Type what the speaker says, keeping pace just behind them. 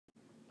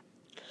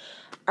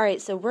All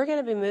right, so we're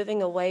going to be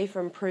moving away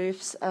from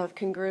proofs of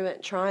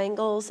congruent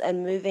triangles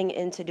and moving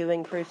into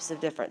doing proofs of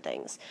different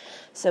things.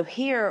 So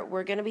here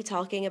we're going to be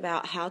talking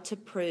about how to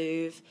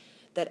prove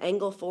that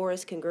angle 4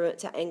 is congruent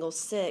to angle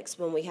 6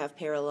 when we have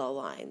parallel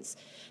lines.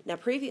 Now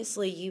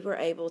previously you were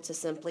able to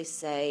simply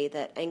say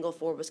that angle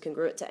 4 was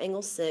congruent to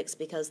angle 6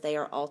 because they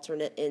are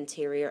alternate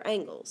interior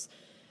angles.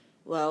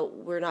 Well,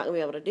 we're not going to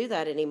be able to do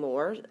that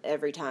anymore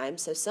every time,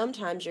 so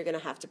sometimes you're going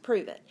to have to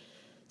prove it.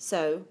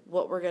 So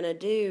what we're going to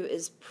do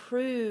is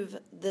prove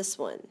this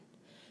one.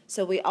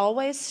 So we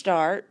always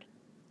start,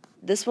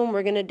 this one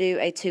we're going to do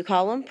a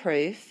 2-column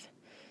proof.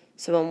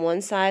 So on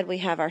one side we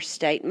have our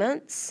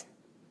statements,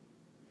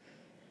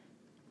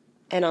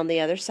 and on the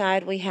other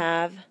side we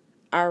have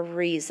our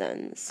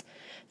reasons.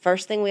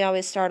 First thing we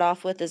always start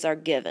off with is our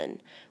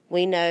given.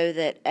 We know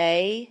that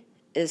A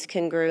is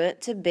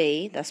congruent to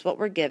B, that's what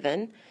we're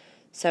given,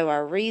 so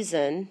our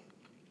reason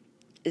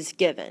is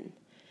given.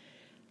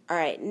 All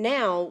right,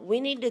 now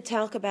we need to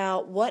talk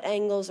about what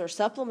angles are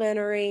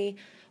supplementary,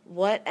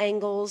 what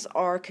angles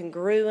are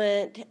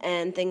congruent,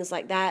 and things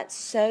like that,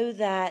 so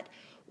that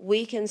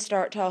we can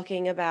start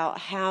talking about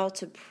how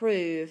to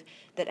prove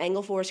that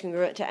angle 4 is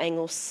congruent to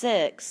angle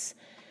 6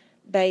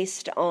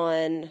 based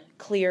on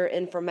clear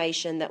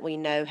information that we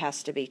know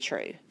has to be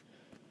true.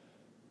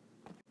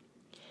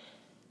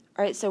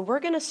 All right, so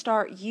we're going to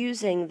start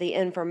using the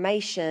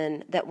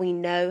information that we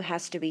know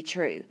has to be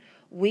true.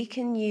 We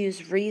can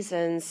use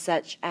reasons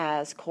such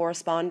as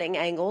corresponding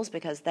angles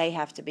because they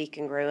have to be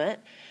congruent,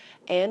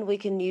 and we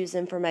can use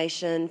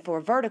information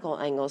for vertical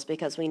angles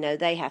because we know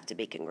they have to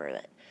be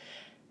congruent.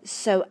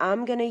 So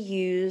I'm going to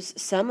use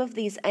some of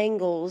these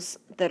angles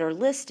that are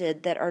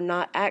listed that are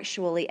not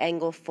actually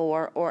angle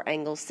 4 or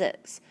angle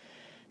 6.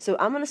 So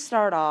I'm going to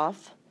start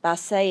off by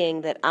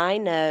saying that I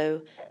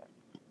know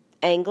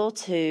angle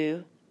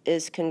 2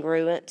 is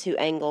congruent to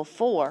angle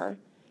 4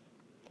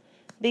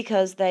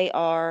 because they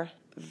are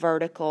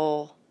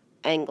vertical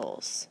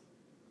angles.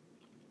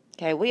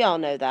 Okay, we all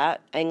know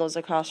that. Angles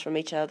across from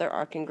each other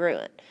are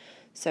congruent.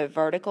 So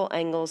vertical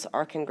angles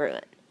are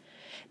congruent.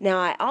 Now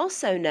I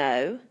also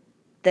know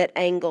that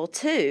angle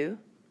 2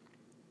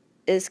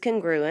 is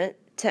congruent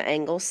to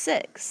angle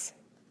 6.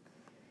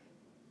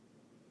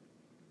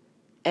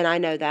 And I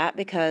know that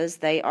because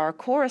they are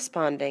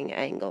corresponding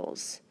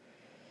angles.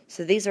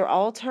 So these are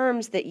all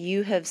terms that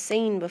you have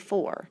seen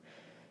before.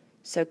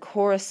 So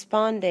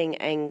corresponding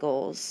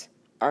angles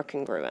are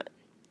congruent.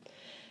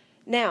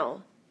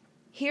 Now,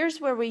 here's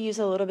where we use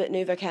a little bit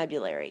new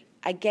vocabulary.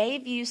 I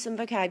gave you some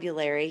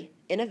vocabulary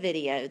in a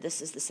video.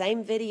 This is the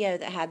same video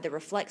that had the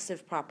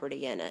reflexive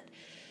property in it.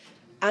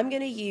 I'm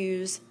going to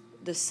use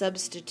the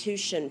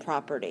substitution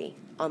property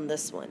on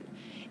this one.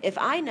 If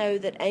I know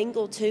that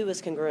angle 2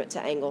 is congruent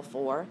to angle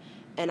 4,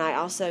 and I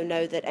also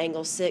know that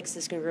angle 6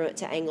 is congruent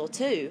to angle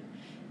 2,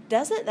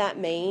 doesn't that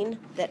mean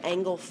that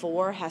angle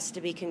 4 has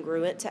to be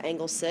congruent to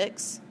angle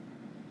 6?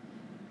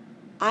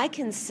 I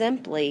can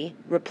simply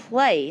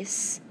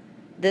replace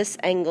this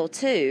angle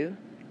 2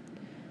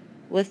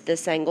 with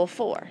this angle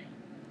 4.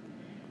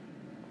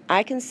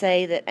 I can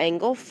say that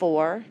angle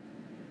 4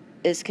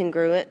 is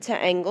congruent to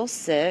angle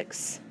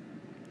 6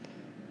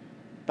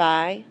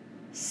 by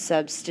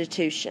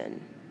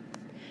substitution.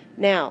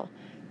 Now,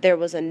 there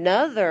was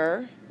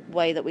another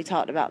way that we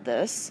talked about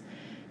this.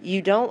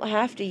 You don't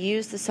have to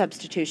use the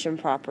substitution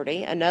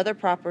property. Another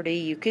property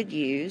you could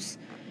use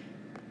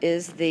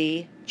is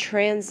the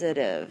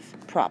transitive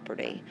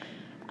property.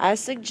 I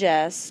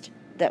suggest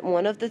that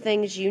one of the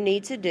things you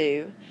need to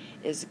do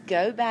is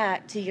go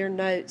back to your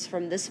notes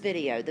from this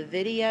video, the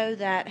video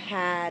that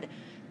had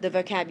the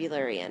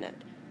vocabulary in it.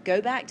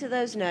 Go back to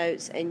those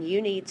notes and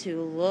you need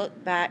to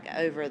look back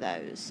over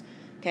those,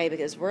 okay,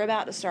 because we're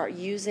about to start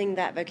using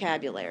that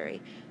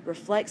vocabulary.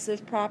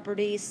 Reflexive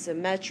property,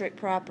 symmetric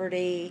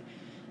property,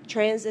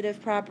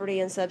 transitive property,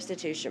 and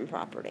substitution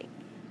property.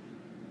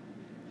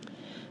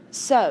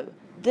 So,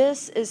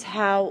 this is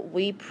how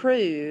we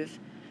prove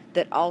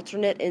that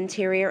alternate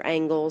interior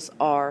angles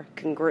are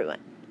congruent.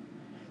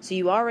 So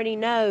you already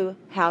know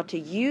how to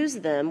use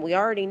them. We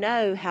already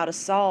know how to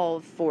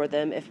solve for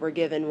them if we're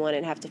given one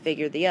and have to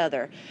figure the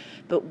other.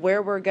 But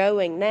where we're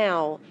going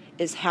now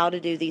is how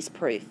to do these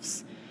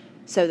proofs.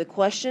 So the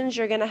questions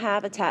you're going to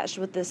have attached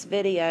with this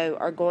video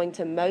are going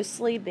to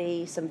mostly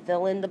be some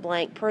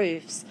fill-in-the-blank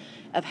proofs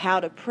of how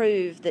to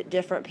prove that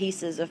different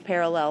pieces of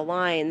parallel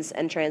lines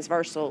and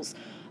transversals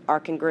are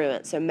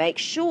congruent. So make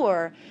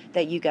sure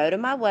that you go to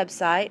my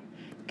website,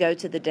 go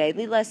to the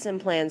daily lesson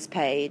plans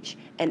page,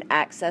 and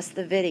access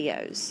the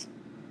videos.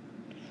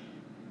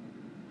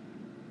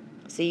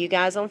 See you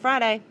guys on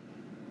Friday.